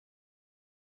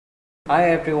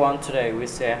Hi everyone, today we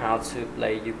say how to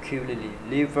play ukulele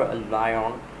Live a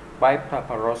Lion by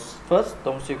Papa Roach. First,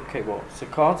 don't shift keyboard. The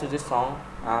chords to this song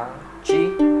are G,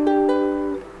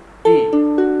 D,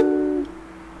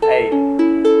 A,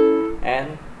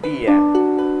 and B.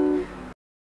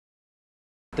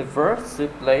 The verse you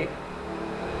play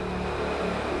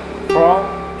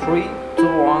 4, 3,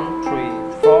 2, 1,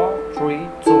 3, 4, 3,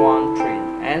 2, 1, 3,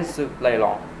 and you play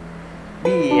long. B,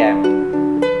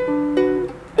 M,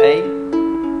 A,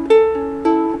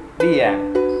 B,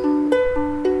 M,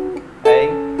 A,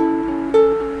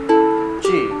 G,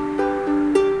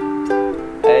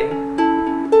 A,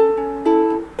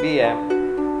 B, M,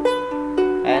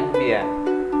 and B, M.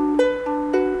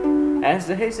 And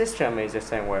the hit system is the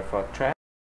same way for track.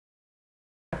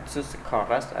 To the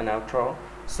chorus and outro,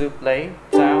 so play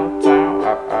down, down,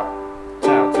 up, up,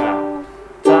 down, down,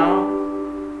 down,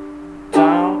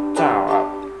 down, down,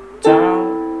 up,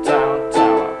 down, down,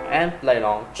 down, up, and play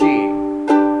long G,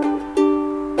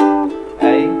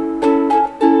 A,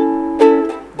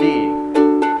 B,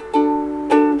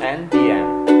 and B,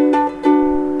 M,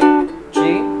 G,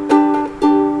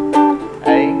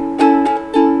 A,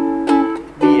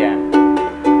 B, M,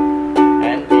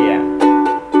 and B, M.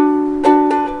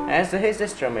 And the hit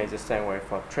system is the same way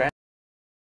for track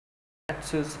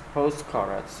to the post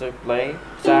chorus. So play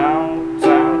down,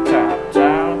 down, down,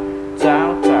 down,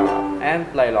 down, down, up,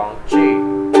 and play long G,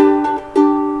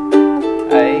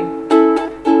 A,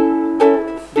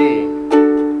 B,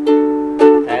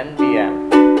 and B,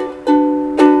 M.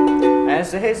 And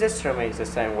the hit system is the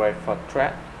same way for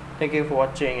track. Thank you for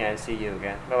watching and see you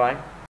again. Bye bye.